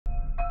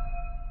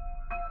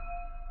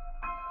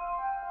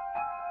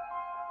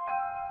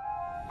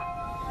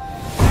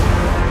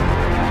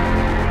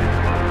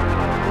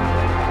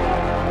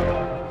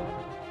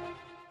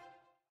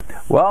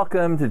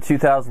Welcome to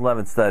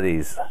 2011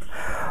 Studies.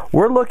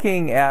 We're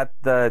looking at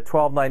the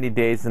 1290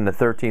 days and the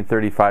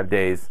 1335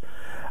 days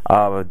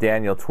of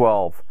Daniel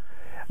 12.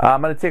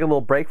 I'm going to take a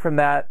little break from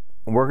that.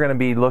 We're going to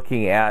be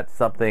looking at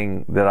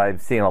something that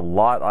I've seen a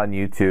lot on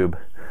YouTube,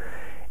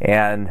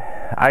 and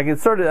I can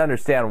sort of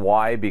understand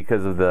why,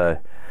 because of the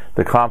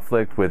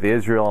conflict with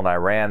Israel and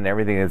Iran and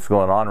everything that's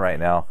going on right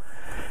now.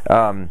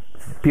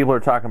 People are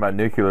talking about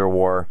nuclear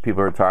war.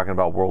 People are talking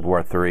about World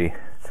War III.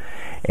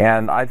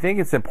 And I think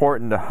it's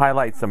important to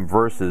highlight some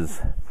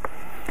verses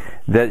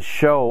that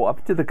show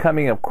up to the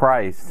coming of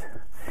Christ,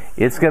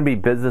 it's going to be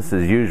business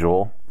as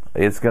usual.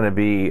 It's going to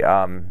be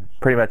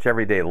pretty much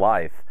everyday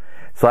life.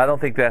 So I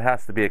don't think that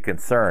has to be a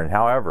concern.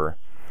 However,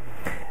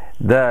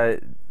 the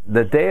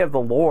day of the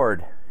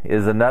Lord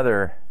is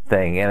another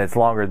thing, and it's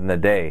longer than the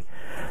day.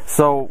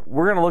 So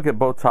we're going to look at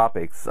both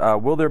topics.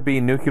 Will there be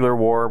nuclear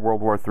war,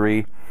 World War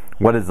III?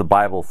 What does the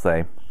Bible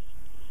say?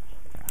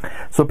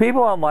 So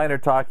people online are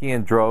talking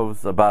in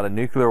droves about a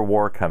nuclear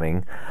war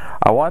coming.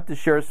 I want to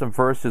share some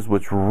verses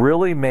which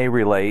really may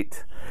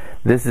relate.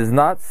 This is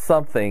not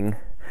something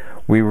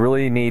we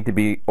really need to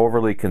be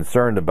overly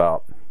concerned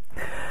about.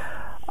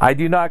 I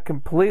do not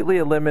completely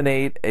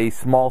eliminate a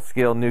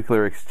small-scale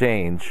nuclear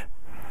exchange,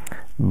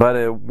 but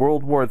a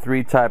World War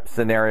III type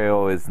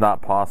scenario is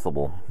not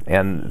possible,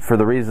 and for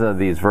the reason of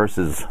these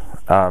verses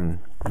that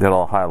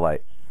I'll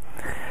highlight.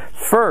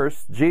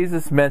 First,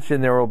 Jesus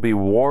mentioned there will be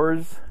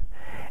wars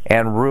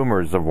and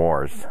rumors of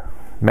wars.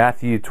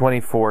 Matthew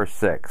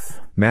 24:6.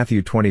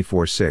 Matthew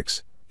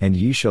 24:6. And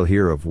ye shall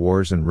hear of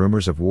wars and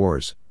rumors of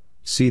wars.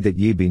 See that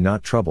ye be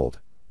not troubled,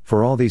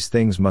 for all these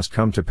things must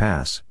come to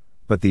pass,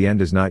 but the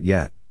end is not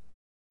yet.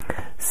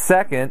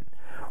 Second,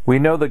 we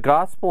know the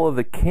gospel of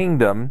the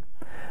kingdom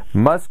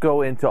must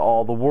go into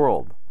all the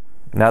world.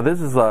 Now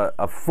this is a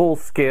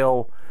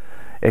full-scale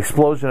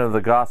explosion of the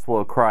gospel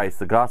of Christ,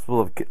 the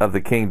gospel of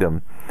the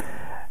kingdom.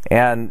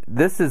 And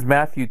this is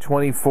Matthew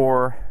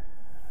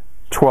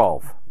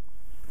 24:12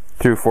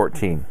 through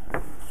 14.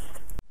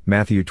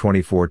 Matthew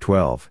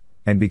 24:12.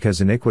 And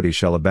because iniquity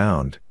shall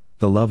abound,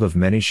 the love of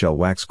many shall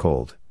wax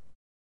cold.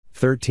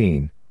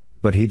 13.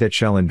 But he that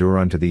shall endure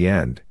unto the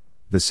end,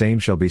 the same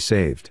shall be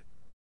saved.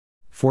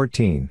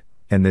 14.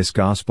 And this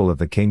gospel of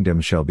the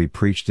kingdom shall be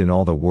preached in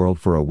all the world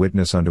for a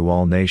witness unto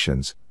all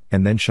nations,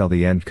 and then shall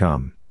the end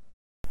come.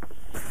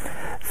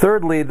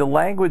 Thirdly, the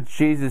language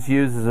Jesus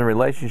uses in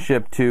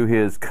relationship to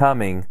his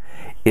coming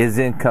is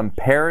in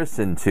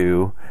comparison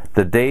to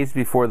the days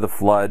before the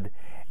flood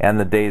and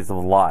the days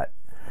of Lot.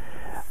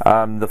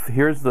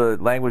 Here's the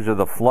language of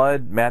the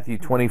flood, Matthew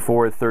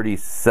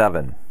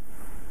 24:37.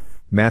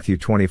 Matthew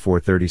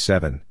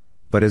 24:37.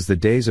 But as the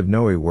days of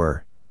Noe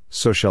were,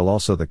 so shall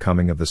also the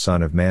coming of the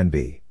Son of Man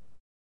be.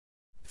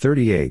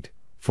 38.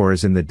 For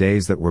as in the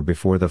days that were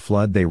before the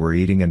flood they were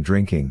eating and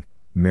drinking,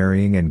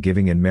 marrying and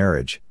giving in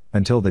marriage,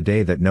 until the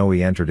day that Noe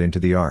entered into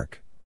the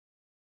ark.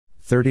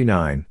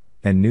 39.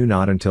 And knew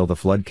not until the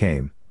flood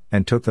came,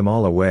 and took them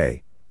all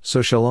away,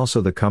 so shall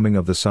also the coming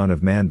of the Son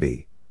of Man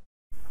be.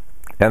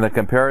 And the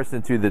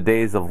comparison to the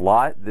days of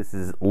Lot, this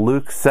is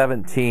Luke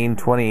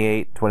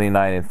 17:28,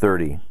 29, and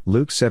 30.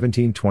 Luke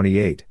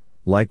 17:28.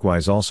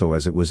 Likewise also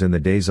as it was in the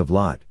days of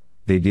Lot,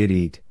 they did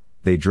eat,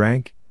 they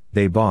drank,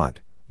 they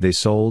bought, they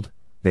sold,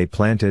 they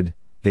planted,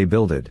 they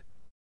builded.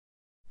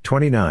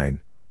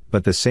 29.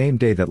 But the same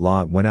day that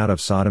Lot went out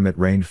of Sodom it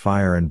rained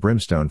fire and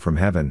brimstone from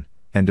heaven,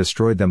 and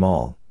destroyed them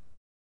all.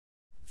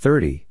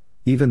 30.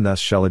 Even thus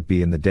shall it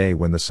be in the day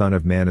when the Son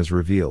of Man is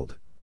revealed.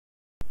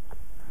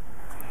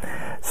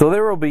 So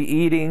there will be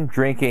eating,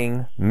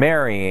 drinking,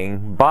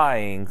 marrying,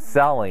 buying,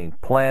 selling,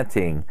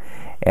 planting,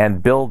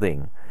 and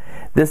building.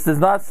 This does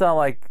not sound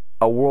like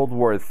a World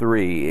War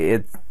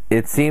III.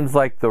 It seems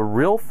like the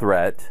real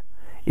threat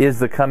is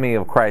the coming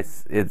of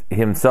Christ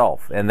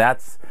himself, and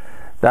that's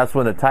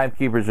when the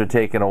timekeepers are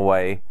taken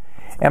away.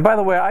 And by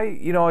the way,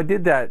 I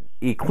did that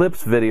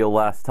eclipse video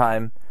last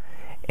time,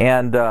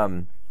 and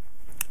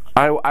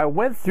I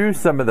went through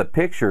some of the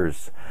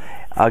pictures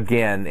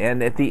again,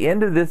 and at the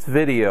end of this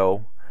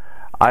video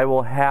I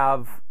will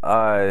have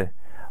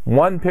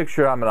one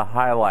picture I'm going to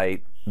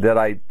highlight that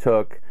I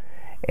took,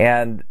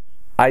 and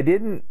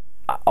the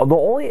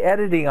only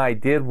editing I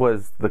did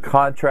was the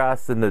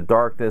contrast and the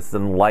darkness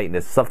and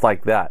lightness, stuff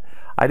like that.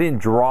 I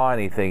didn't draw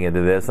anything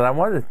into this, and I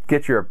wanted to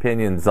get your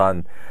opinions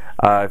on,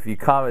 if you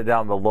comment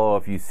down below,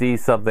 if you see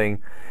something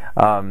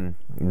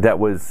that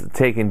was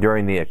taken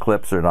during the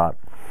eclipse or not.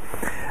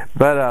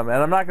 But and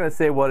I'm not going to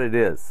say what it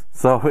is,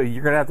 so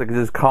you're going to have to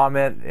just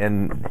comment,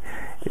 and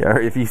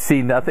or if you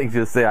see nothing,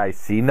 just say I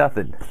see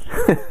nothing.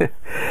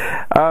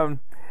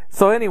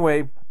 So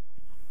anyway,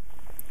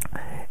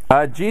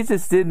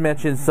 Jesus did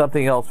mention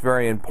something else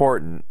very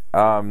important.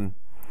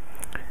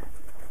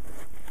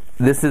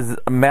 This is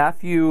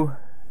Matthew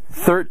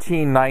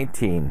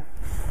 13:19.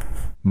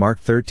 Mark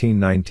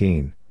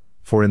 13:19.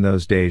 For in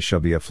those days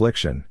shall be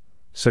affliction,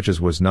 such as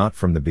was not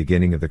from the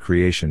beginning of the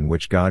creation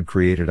which God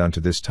created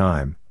unto this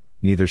time,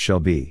 neither shall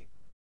be.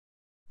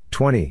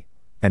 20.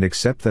 And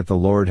except that the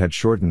Lord had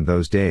shortened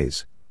those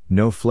days,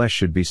 no flesh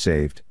should be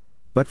saved,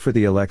 But for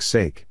the elect's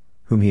sake,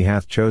 whom he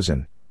hath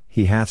chosen,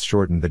 he hath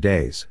shortened the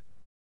days.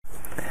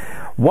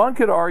 One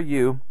could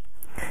argue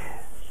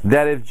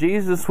that if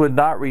Jesus would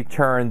not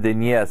return,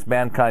 then yes,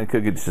 mankind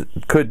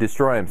could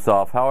destroy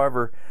himself.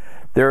 However,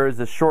 there is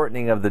a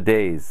shortening of the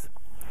days.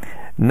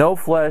 No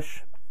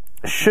flesh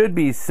should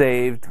be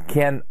saved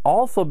can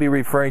also be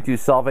referring to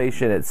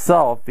salvation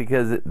itself,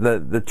 because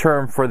the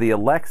term for the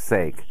elect's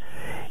sake,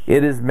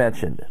 it is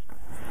mentioned.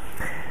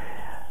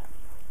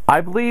 I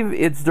believe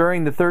it's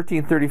during the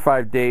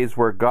 1335 days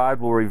where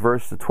God will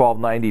reverse the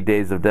 1290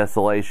 days of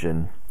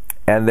desolation,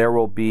 and there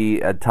will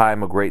be a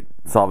time of great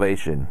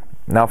salvation.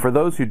 Now, for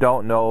those who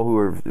don't know, who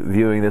are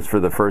viewing this for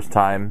the first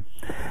time,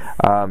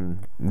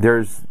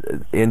 there's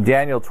in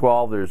Daniel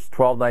 12, there's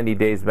 1290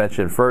 days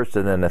mentioned first,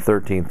 and then the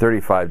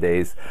 1335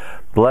 days.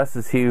 Blessed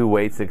is he who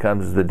waits and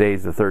comes to the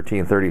days of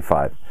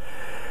 1335.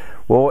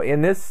 Well,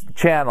 in this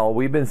channel,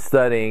 we've been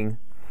studying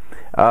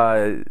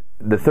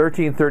the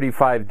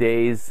 1335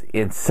 days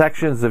in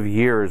sections of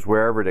years,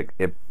 wherever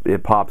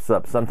it pops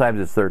up.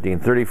 Sometimes it's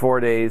 1334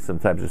 days,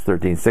 sometimes it's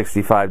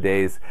 1365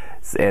 days,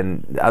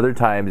 and other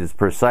times it's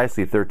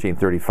precisely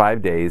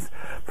 1335 days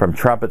from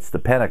trumpets to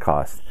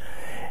Pentecost.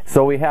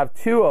 So we have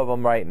two of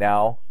them right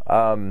now,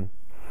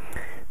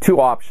 two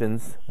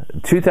options,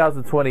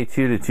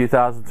 2022 to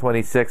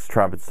 2026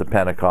 trumpets to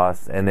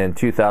Pentecost, and then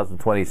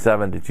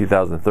 2027 to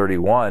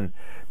 2031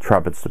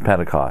 trumpets to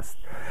Pentecost.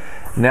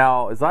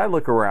 Now, as I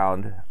look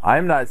around,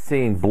 I'm not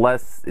seeing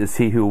blessed is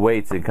he who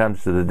waits and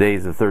comes to the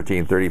days of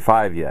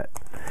 1335 yet.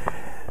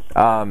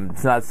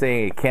 It's not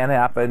saying it can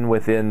happen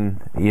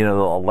within, the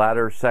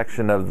latter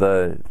section of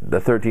the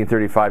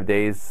 1335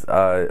 days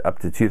up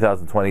to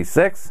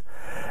 2026,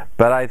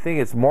 but I think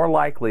it's more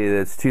likely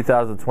that it's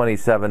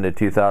 2027 to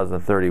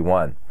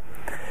 2031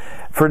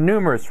 for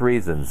numerous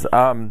reasons.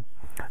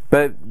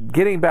 But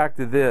getting back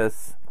to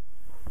this,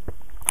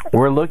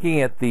 we're looking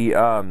at the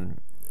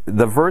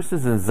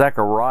verses in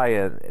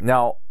Zechariah.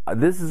 Now,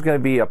 this is going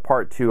to be a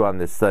part 2 on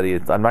this study.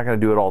 I'm not going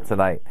to do it all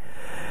tonight.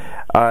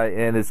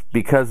 And it's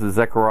because of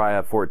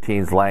Zechariah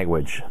 14's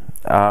language.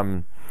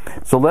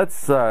 So let's...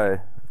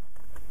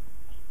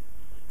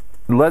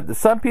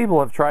 some people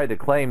have tried to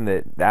claim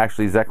that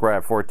actually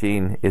Zechariah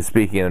 14 is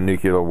speaking of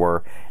nuclear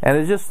war. And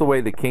it's just the way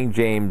the King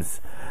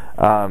James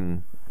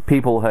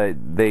people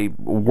they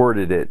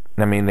worded it.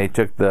 I mean, they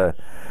took the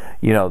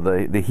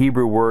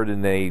Hebrew word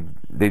and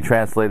they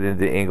translated it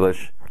into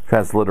English,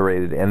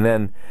 transliterated, and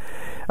then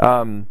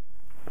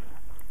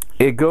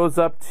it goes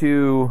up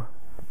to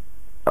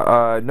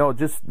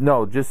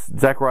just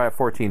Zechariah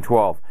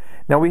 14:12.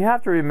 Now we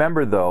have to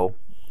remember though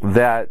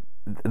that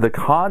the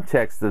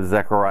context of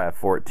Zechariah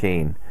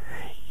 14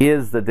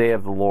 is the day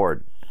of the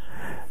Lord,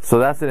 so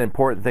that's an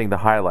important thing to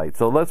highlight.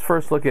 So let's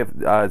first look at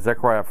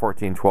Zechariah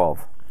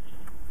 14:12.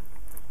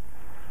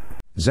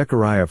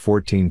 Zechariah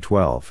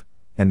 14:12.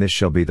 And this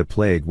shall be the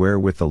plague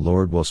wherewith the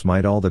Lord will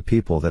smite all the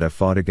people that have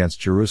fought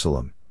against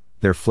Jerusalem.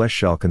 Their flesh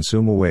shall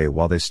consume away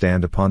while they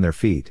stand upon their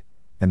feet,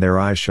 and their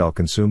eyes shall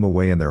consume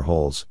away in their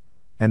holes,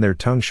 and their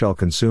tongue shall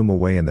consume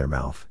away in their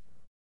mouth.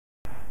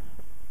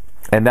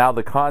 And now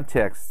the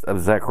context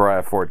of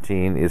Zechariah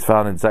 14 is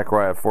found in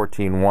Zechariah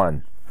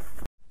 14:1.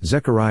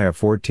 Zechariah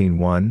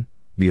 14:1,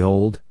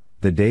 Behold,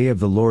 the day of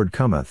the Lord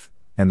cometh,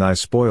 and thy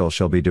spoil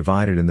shall be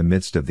divided in the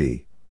midst of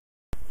thee.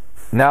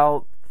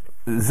 Now,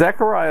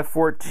 Zechariah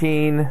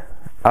 14,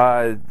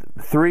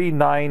 3,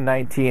 9,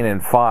 19,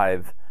 and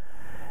 5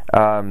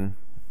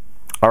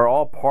 are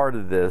all part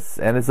of this,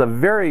 and it's a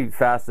very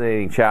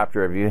fascinating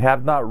chapter. If you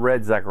have not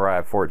read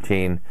Zechariah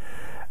 14,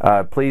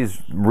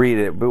 please read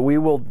it, but we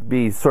will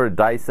be sort of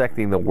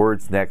dissecting the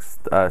words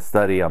next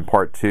study on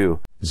part 2.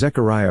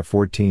 Zechariah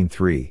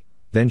 14:3,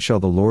 Then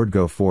shall the Lord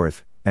go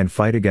forth, and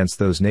fight against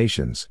those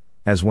nations,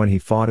 as when he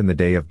fought in the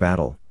day of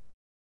battle.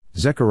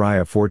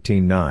 Zechariah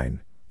 14:9,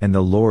 And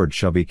the Lord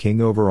shall be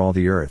king over all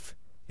the earth.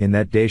 In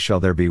that day shall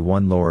there be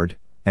one Lord,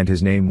 and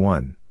his name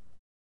one.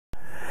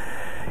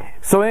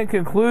 So in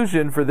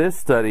conclusion for this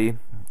study,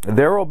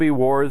 there will be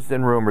wars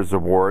and rumors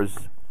of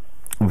wars.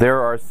 They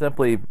are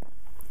simply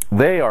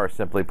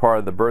part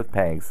of the birth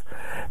pangs.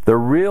 The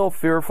real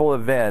fearful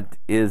event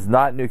is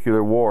not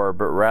nuclear war,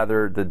 but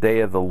rather the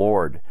day of the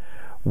Lord,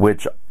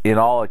 which in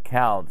all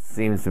accounts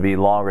seems to be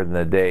longer than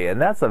the day.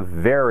 And that's a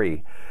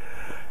very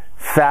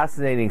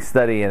fascinating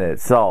study in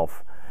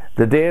itself.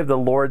 The day of the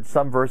Lord,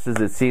 some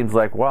verses it seems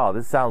like, wow,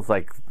 this sounds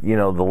like,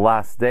 the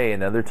last day,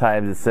 and other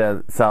times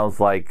it sounds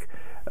like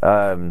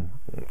during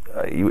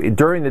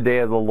the day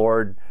of the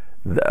Lord,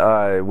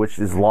 which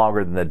is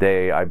longer than the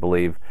day, I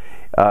believe,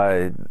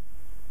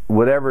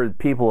 whatever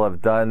people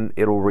have done,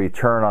 it'll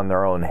return on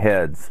their own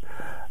heads.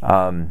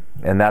 And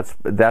that's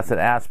an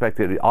aspect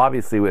that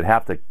obviously would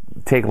have to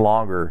take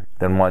longer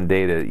than one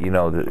day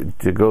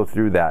to go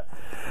through that.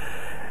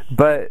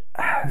 But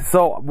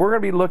so we're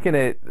going to be looking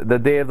at the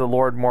day of the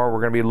Lord more. We're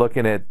going to be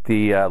looking at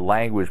the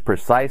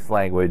precise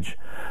language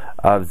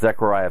of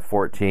Zechariah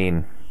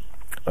 14.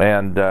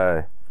 And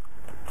let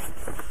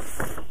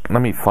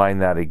me find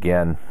that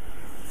again.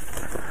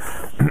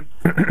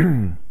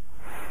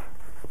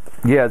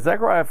 Yeah,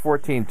 Zechariah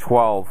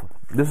 14:12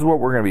 this is what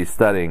we're going to be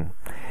studying.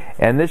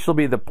 And this shall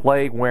be the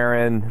plague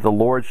wherein the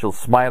Lord shall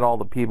smite all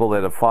the people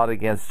that have fought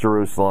against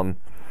Jerusalem.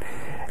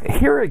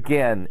 Here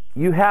again,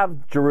 you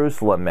have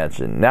Jerusalem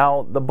mentioned.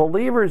 Now, the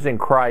believers in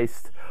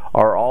Christ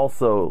are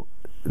also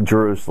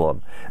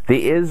Jerusalem.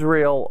 The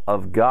Israel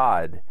of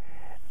God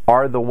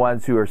are the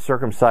ones who are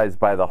circumcised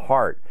by the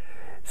heart.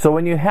 So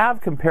when you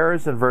have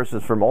comparison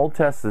verses from Old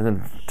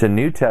Testament to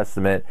New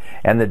Testament,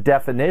 and the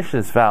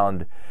definitions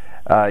found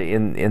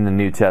in the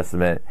New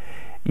Testament,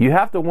 you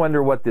have to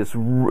wonder what this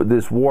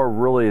war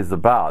really is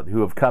about,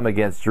 who have come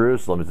against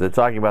Jerusalem. Is it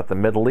talking about the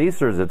Middle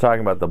East, or is it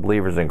talking about the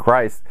believers in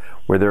Christ,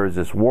 where there is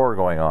this war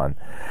going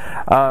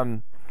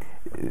on?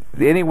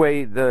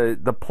 Anyway,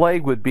 the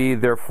plague would be,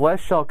 their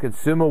flesh shall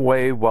consume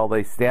away while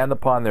they stand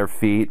upon their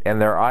feet,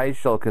 and their eyes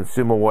shall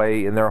consume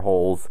away in their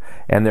holes,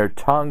 and their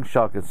tongue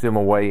shall consume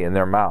away in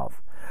their mouth.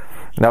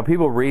 Now,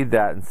 people read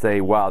that and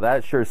say, wow,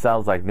 that sure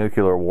sounds like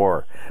nuclear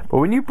war. But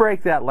when you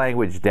break that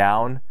language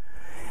down,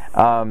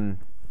 I'll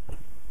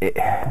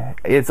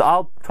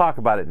talk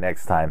about it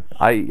next time.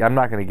 I'm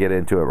not going to get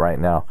into it right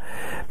now,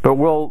 but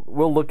we'll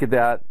look at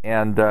that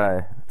and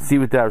see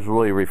what that was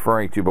really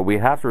referring to. But we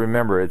have to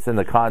remember it's in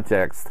the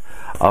context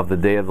of the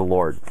day of the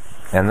Lord,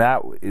 and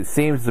that it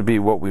seems to be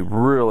what we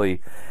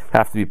really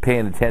have to be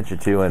paying attention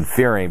to and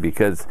fearing,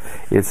 because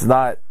it's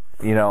not,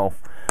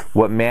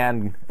 what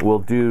man will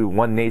do,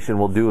 one nation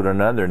will do to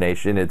another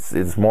nation.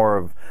 It's more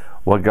of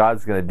what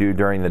God's going to do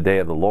during the day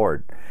of the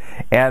Lord,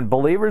 and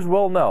believers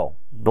will know.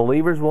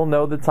 Believers will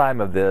know the time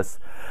of this,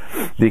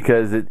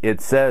 because it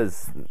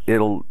says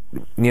it'll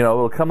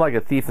come like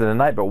a thief in the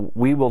night, but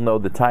we will know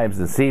the times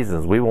and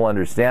seasons. We will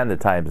understand the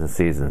times and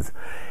seasons.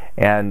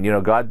 And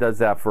God does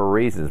that for a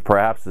reason.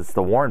 Perhaps it's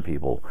to warn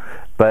people.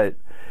 But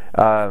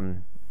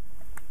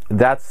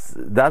that's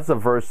a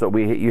verse that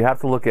you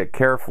have to look at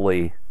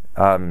carefully.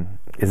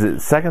 Is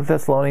it 2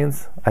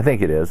 Thessalonians? I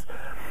think it is.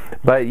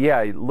 But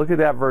yeah, look at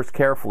that verse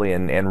carefully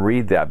and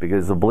read that,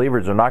 because the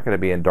believers are not going to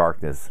be in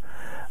darkness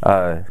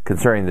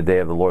concerning the day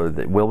of the Lord.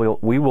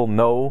 We will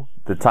know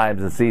the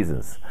times and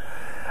seasons.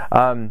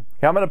 I'm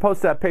going to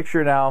post that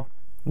picture now.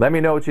 Let me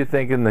know what you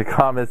think in the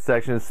comments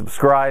section.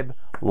 Subscribe,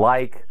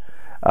 like,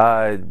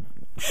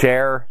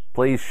 share.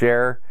 Please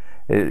share.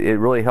 It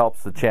really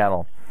helps the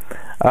channel.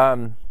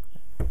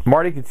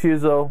 Marty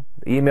Catuzzo,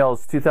 email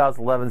is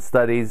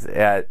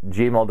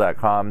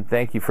 2011studies@gmail.com.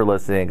 Thank you for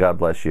listening, and God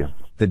bless you.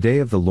 The day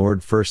of the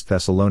Lord, 1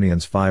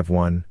 Thessalonians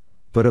 5:1.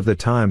 But of the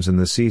times and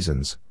the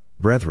seasons,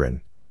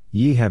 brethren,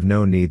 ye have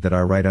no need that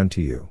I write unto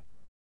you.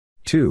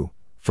 2.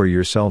 For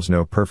yourselves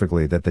know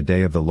perfectly that the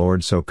day of the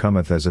Lord so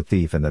cometh as a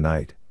thief in the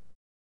night.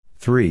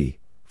 3.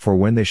 For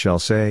when they shall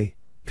say,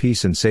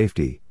 peace and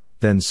safety,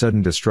 then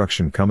sudden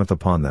destruction cometh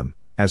upon them,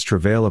 as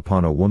travail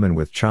upon a woman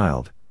with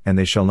child, and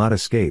they shall not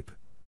escape.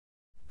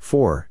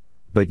 4.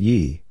 But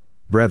ye,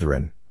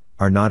 brethren,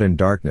 are not in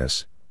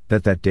darkness,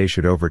 that day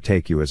should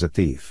overtake you as a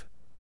thief.